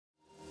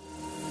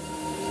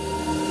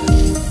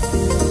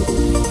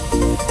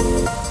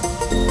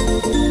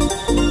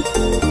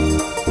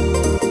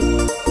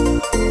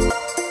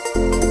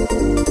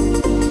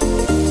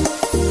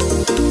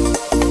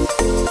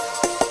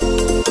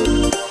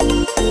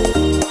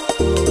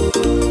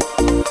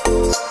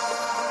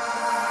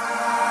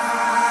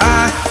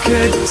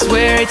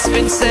Swear it's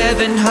been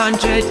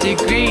 700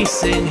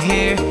 degrees in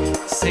here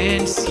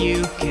since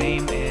you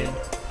came in.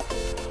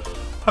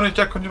 Hello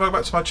Jack, welcome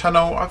back to my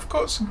channel. I've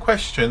got some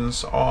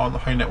questions on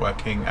home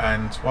networking,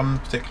 and one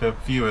particular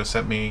viewer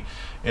sent me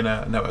in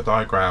a network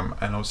diagram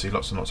and obviously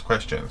lots and lots of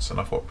questions,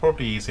 and I thought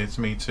probably easier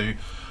to me to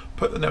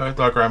put the network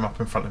diagram up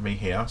in front of me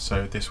here,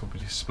 so this will be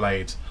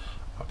displayed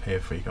up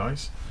here for you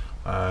guys,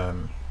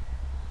 and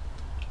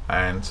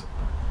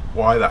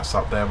why that's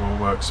up there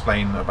we'll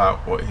explain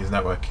about what his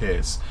network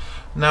is.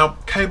 Now,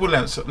 cable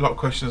lengths, a lot of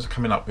questions are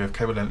coming up with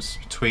cable lengths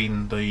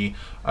between the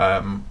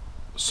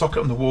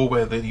socket on the wall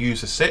where the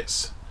user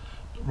sits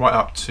right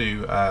up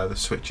to the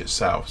switch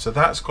itself. So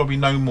that's got to be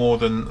no more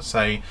than,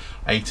 say,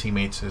 80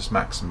 meters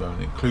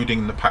maximum,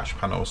 including the patch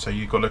panel. So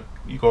you've got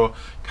to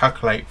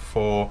calculate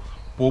for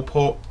wall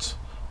port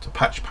to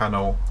patch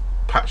panel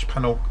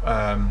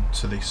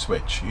to the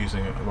switch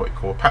using what you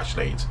call a patch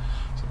lead.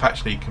 So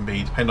patch lead can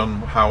be, depending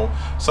on how,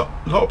 so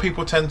a lot of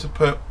people tend to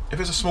put, if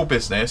it's a small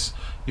business,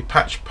 your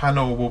patch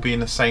panel will be in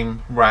the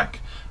same rack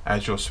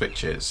as your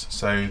switches,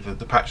 so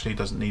the patch lead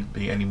doesn't need to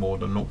be any more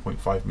than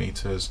 0.5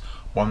 meters,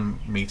 1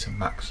 meter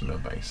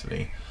maximum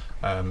basically.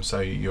 So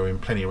you're in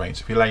plenty of range.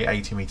 So if you lay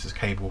 80 meters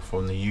cable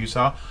from the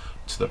user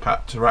to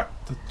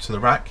the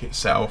rack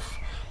itself,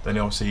 then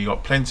obviously you've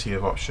got plenty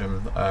of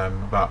option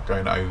about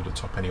going over the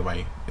top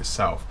anyway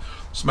itself.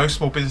 So most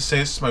small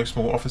businesses, most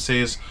small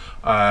offices,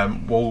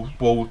 wall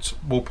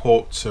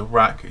port to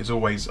rack is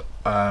always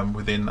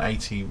within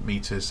 80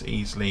 meters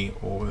easily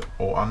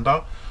or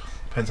under.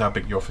 Depends how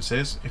big your office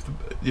is.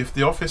 If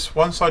the office,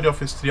 one side of the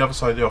office to the other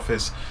side of the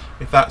office,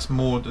 if that's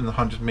more than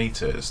 100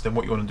 meters, then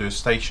what you want to do is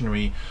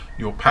stationary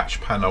your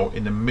patch panel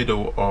in the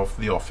middle of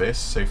the office.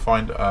 So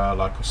find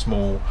like a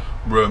small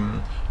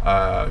room,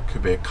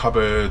 could be a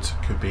cupboard,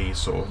 could be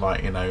sort of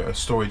like, you know, a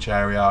storage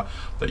area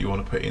that you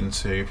want to put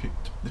into.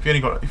 If you're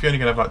only going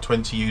to have like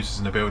 20 users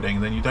in the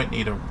building, then you don't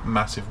need a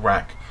massive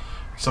rack.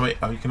 So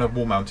you can have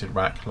wall mounted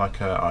rack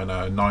like a, I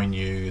know, a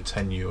 9U,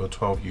 10U or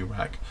 12U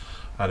rack.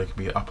 It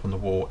can be up on the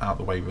wall, out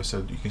the way,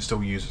 so you can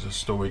still use it as a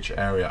storage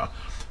area.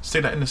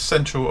 Stick that in the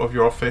central of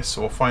your office,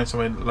 or find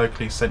somewhere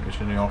locally central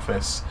in your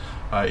office.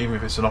 Even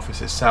if it's an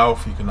office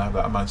itself, you can have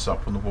that mounted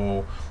up on the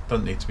wall.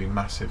 Doesn't need to be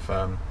massive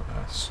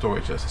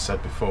storage, as I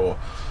said before.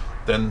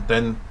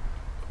 Then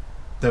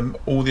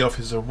all the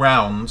offices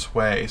around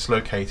where it's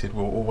located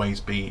will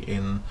always be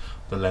in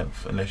the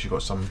length, unless you've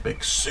got some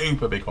big,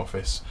 super big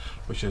office,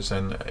 which is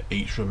then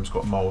each room's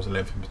got miles of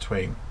length in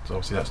between. So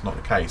obviously that's not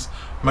the case.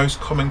 Most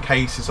common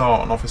cases are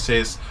on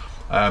offices.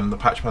 The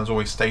patch panel is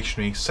always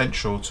stationary,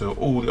 central to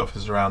all the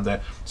offices around there,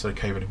 so the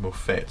cabling will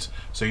fit.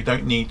 So you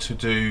don't need to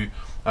do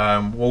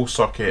wall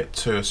socket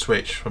to a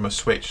switch, from a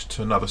switch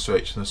to another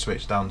switch, and a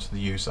switch down to the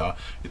user.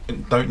 You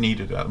don't need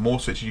to do that. The more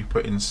switches you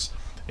put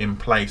in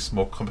place,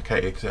 more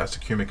complicated, because it has to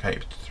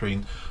communicate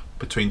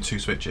between two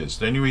switches.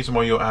 The only reason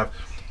why you'll have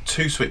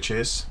two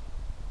switches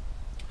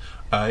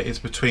is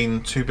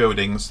between two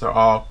buildings that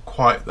are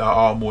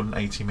more than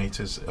 80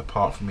 meters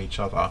apart from each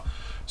other.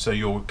 So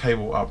you'll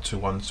cable up to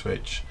one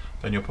switch,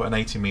 then you'll put an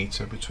 80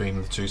 meter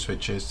between the two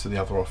switches to the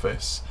other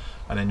office,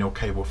 and then you'll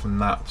cable from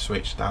that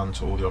switch down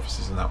to all the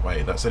offices in that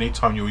way. That's any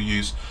time you'll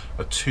use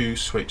a two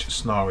switch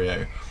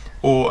scenario.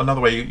 Or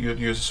another way you'd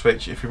use a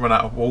switch if you run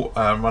out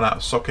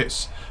of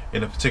sockets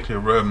in a particular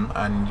room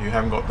and you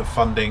haven't got the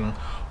funding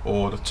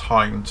or the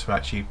time to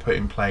actually put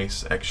in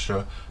place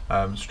extra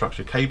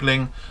structured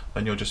cabling,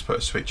 then you'll just put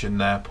a switch in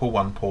there, pull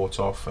one port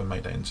off and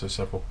make that into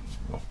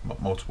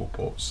multiple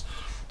ports.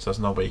 So that's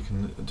another way you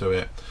can do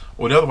it.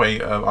 Or the other way,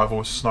 I've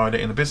also scenaried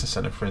it in a business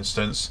centre, for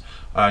instance.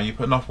 You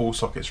put enough wall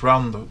sockets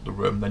around the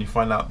room, then you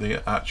find out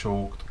the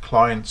actual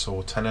clients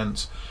or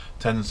tenants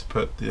tends to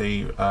put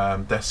the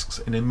desks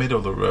in the middle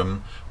of the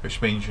room,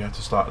 which means you have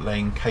to start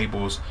laying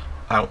cables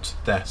out to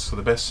desks. So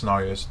the best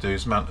scenario to do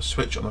is mount a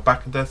switch on the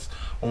back of the desk,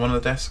 on one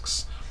of the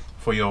desks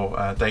for your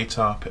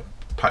data,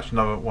 patch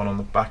another one on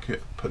the back,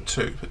 put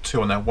two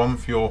on there, one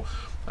for your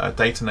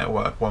data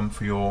network, one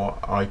for your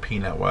IP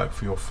network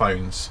for your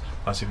phones.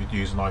 That's if you'd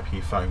use an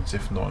IP phones.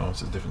 If not,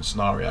 it's a different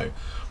scenario.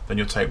 Then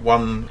you'll take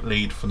one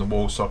lead from the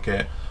wall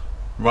socket,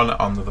 run it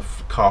under the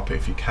carpet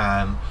if you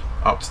can,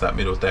 up to that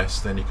middle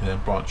desk, then you can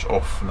then branch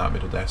off from that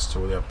middle desk to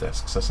all the other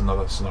desks. That's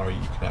another scenario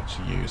you can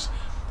actually use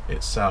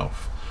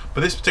itself.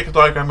 But this particular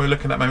diagram we're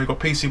looking at, maybe we've got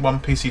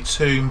PC1,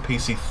 PC2, and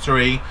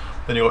PC3,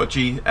 then you've got a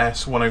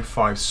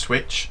GS105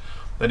 switch,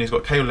 then he's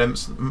got cable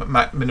lengths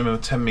minimum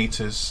of 10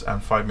 meters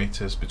and 5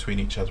 meters between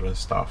each other and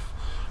stuff.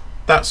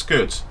 That's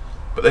good.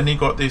 But then you've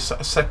got this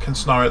second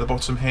scenario at the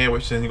bottom here,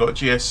 which then you've got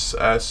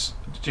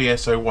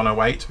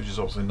GSO108, which is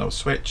also another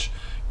switch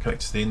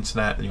connected to the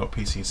internet, and you've got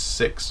PCs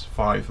 6,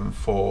 5 and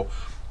 4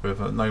 with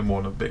no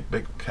more than a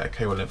big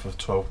cable length of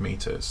 12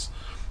 meters.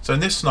 So in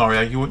this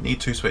scenario you wouldn't need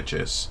two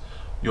switches.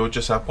 You'll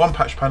just have one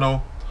patch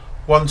panel,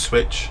 one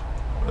switch,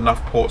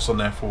 enough ports on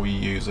there for all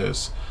your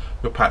users.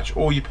 You'll patch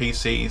all your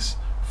PCs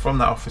from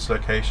that office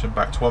location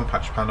back to one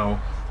patch panel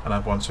and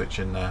have one switch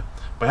in there.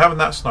 By having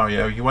that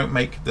scenario, you won't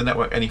make the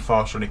network any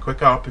faster or any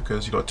quicker,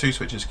 because you've got two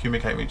switches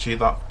communicating with each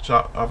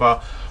other.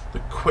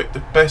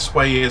 The best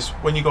way is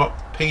when you've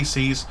got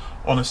PCs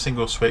on a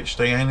single switch,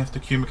 they only have to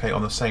communicate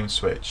on the same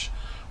switch,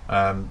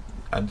 and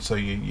so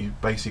you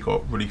basically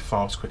got really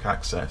fast, quick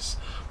access.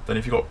 Then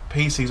if you've got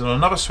PCs on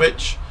another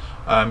switch,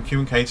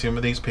 communicating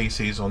with these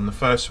PCs on the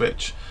first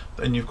switch,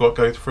 then you've got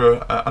to go through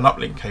an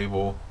uplink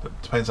cable,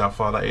 that depends how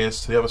far that is,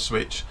 to the other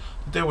switch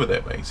to deal with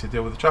it, basically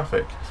deal with the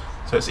traffic.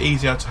 So it's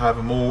easier to have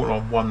them all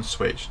on one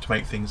switch to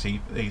make things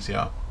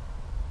easier.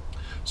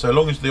 So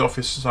long as the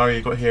office scenario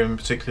you've got here in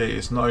particular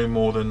is no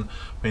more than,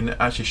 I mean, it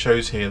actually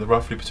shows here the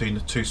roughly between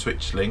the two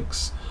switch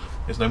links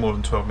is no more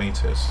than 12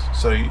 meters.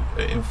 So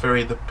in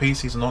theory the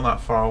PCs are not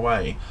that far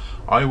away.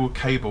 I will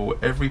cable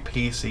every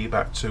PC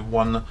back to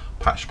one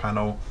patch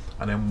panel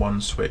and then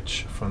one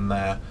switch from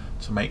there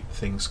to make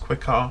things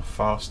quicker,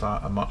 faster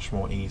and much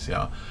more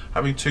easier.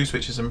 Having two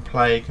switches in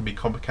play can be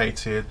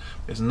complicated.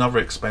 There's another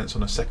expense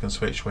on a second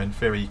switch, where in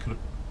theory you could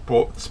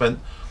have spent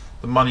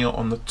the money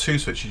on the two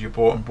switches you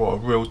bought and bought a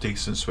real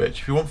decent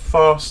switch. If you want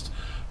fast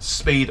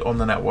speed on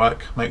the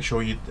network, make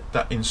sure you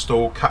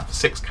install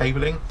Cat6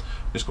 cabling.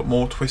 It's got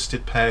more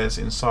twisted pairs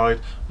inside,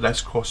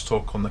 less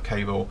crosstalk on the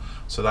cable,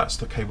 so that's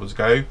the cable to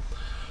go.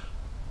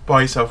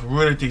 Buy yourself a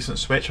really decent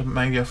switch,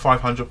 maybe a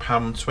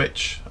 £500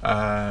 switch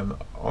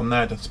on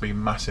there. It doesn't be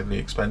massively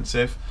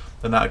expensive.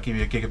 Then that'll give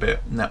you a gigabit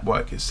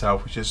network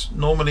itself, which is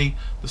normally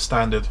the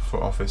standard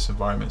for office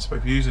environments. But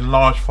if you're using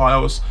large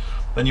files,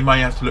 then you may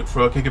have to look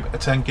for a 10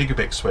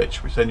 gigabit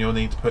switch, which then you'll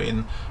need to put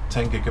in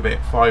 10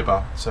 gigabit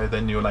fibre. So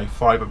then you'll lay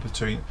fibre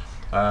between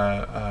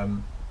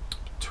the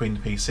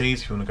PCs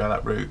if you want to go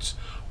that route.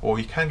 Or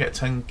you can get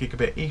 10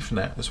 gigabit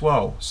Ethernet as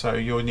well. So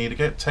you'll need to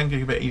get 10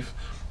 gigabit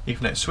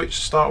Ethernet switch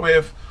to start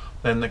with,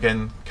 then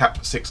again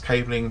Cat6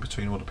 cabling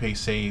between all the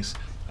PCs,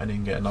 and you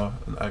can get another,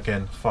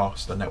 again,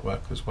 faster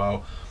network as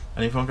well.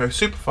 And if you want to go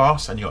super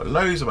fast and you've got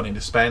loads of money to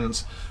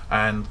spend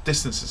and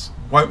distances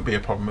won't be a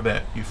problem with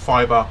it, you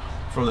fibre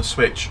from the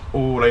switch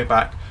all the way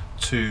back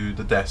to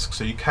the desk.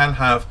 So you can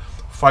have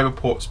fibre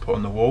ports put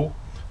on the wall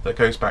that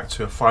goes back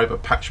to a fibre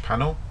patch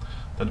panel,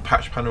 then the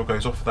patch panel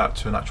goes off of that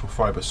to an actual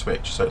fibre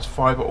switch. So it's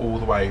fibre all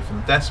the way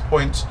from the desk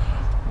point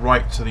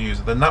right to the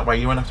user. Then that way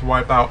you won't have to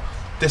worry about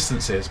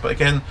distances. But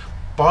again,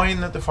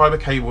 buying the fibre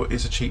cable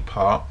is a cheap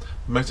part.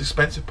 The most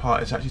expensive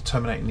part is actually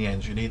terminating the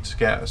ends. You need to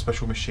get a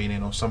special machine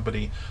in, or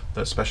somebody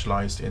that's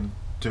specialised in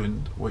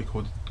doing what you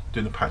call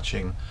doing the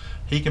patching.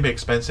 He can be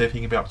expensive. He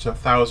can be up to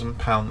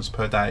 £1,000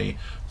 per day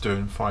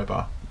doing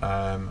fibre.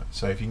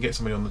 So if you can get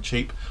somebody on the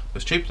cheap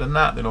that's cheaper than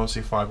that, then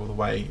obviously fibre all the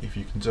way if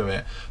you can do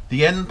it.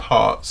 The end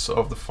parts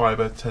of the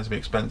fibre tends to be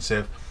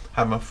expensive.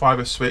 Having a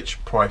fibre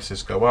switch,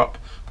 prices go up,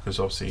 because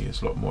obviously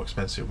it's a lot more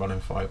expensive running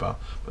fibre.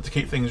 But to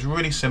keep things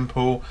really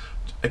simple,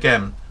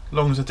 again, as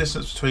long as the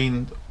distance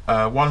between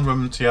one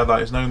room to the other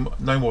is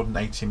no more than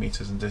 80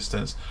 meters in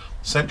distance,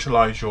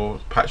 centralize your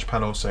patch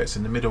panel so it's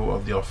in the middle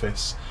of the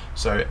office,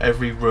 so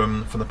every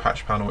room from the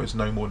patch panel is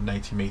no more than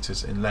 80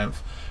 meters in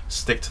length.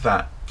 Stick to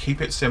that.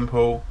 Keep it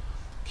simple,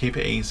 keep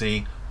it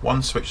easy,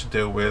 one switch to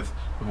deal with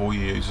all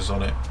your users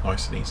on it,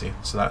 nice and easy.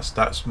 So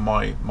that's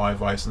my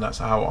advice, and that's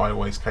how I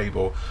always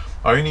cable.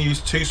 I only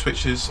use two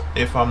switches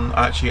if I'm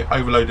actually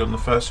overloaded on the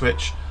first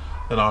switch.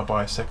 Then I'll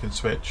buy a second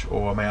switch,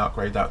 or I may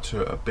upgrade that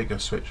to a bigger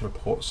switch with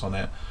ports on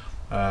it.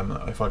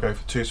 If I go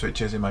for two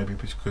switches, it may be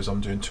because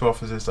I'm doing two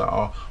offices that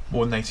are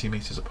more than 80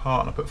 meters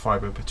apart and I put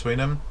fibre between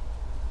them.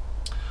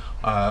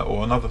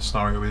 Or another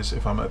scenario is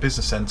if I'm at a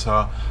business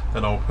centre,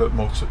 then I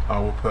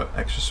will put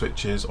extra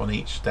switches on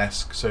each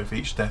desk. So if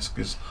each desk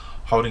is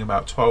holding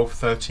about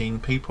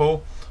 12-13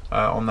 people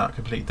on that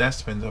complete desk,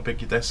 depending how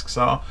big your desks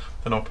are,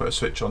 then I'll put a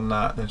switch on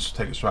that, then just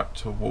take it straight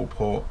to a wall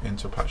port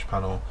into a patch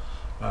panel.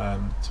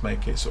 To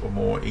make it sort of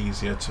more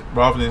easier to,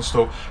 rather than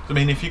install. I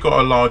mean, if you've got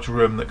a large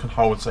room that can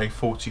hold, say,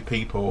 40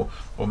 people,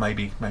 or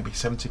maybe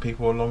 70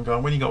 people or longer,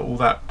 and when you got all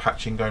that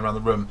patching going around the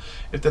room,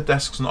 if the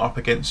desk's not up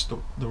against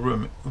the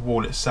room, the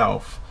wall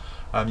itself,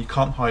 you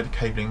can't hide the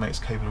cabling. It makes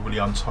cabling really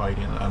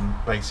untidy, and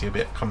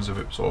basically comes with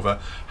it sort of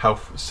a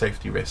health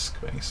safety risk,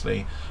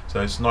 basically.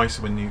 So it's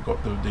nicer when you've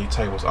got the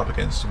tables up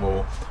against the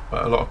wall.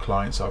 But a lot of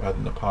clients I've had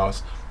in the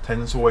past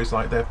tends always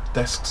like their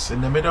desks in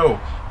the middle,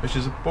 which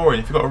is boring.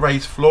 If you've got a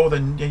raised floor,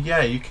 then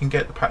yeah, you can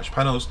get the patch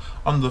panels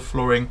under the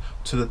flooring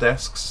to the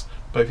desks.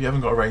 But if you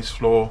haven't got a raised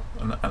floor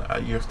and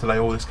you have to lay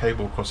all this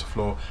cable across the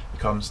floor, it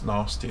becomes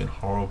nasty and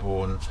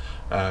horrible,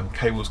 and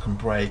cables can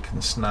break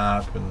and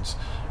snap, and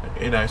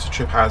it's a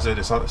trip hazard.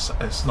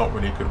 It's not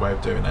really a good way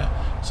of doing it.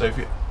 So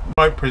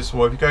my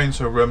principle, if you go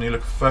into a room and you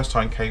look for first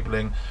time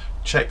cabling,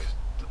 check,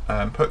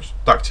 put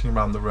ducting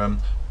around the room,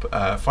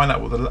 find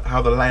out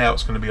how the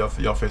layout's going to be of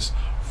the office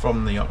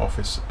from the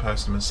office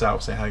person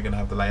themselves, say how you're going to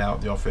have the layout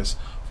of the office,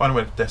 find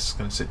where the desk is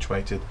going to be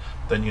situated,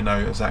 then you know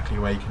exactly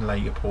where you can lay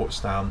your ports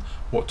down,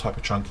 what type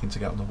of trunking to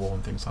get on the wall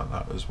and things like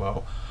that as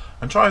well.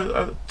 And try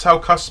to tell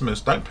customers,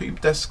 don't put your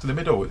desk in the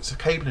middle, it's a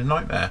cabling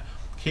nightmare.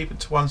 Keep it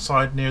to one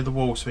side near the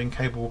wall so you can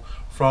cable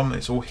from.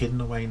 It's all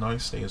hidden away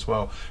nicely as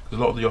well, because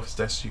a lot of the office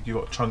desks you've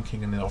got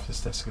trunking in the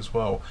office desk as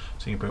well,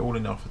 so you can put it all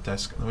in the office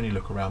desk, and when you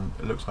look around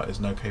it looks like there's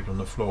no cable on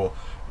the floor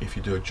if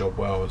you do a job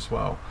well as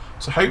well.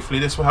 So hopefully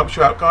this will help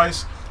you out,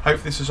 guys.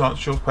 Hopefully this has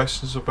answered your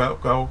questions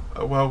about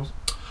well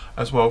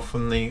as well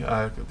from the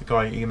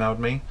guy who emailed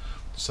me.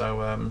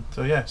 So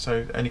yeah,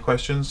 so any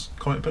questions,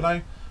 comment below,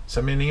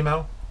 send me an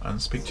email,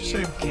 and speak to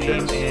you soon.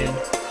 Cheers.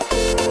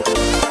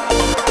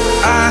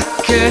 I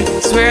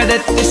could swear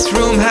that this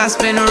room has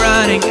been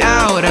running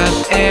out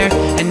of air,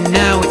 and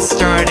now it's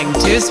starting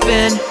to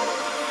spin.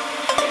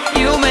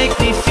 You make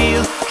me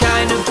feel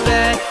kind of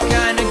bad.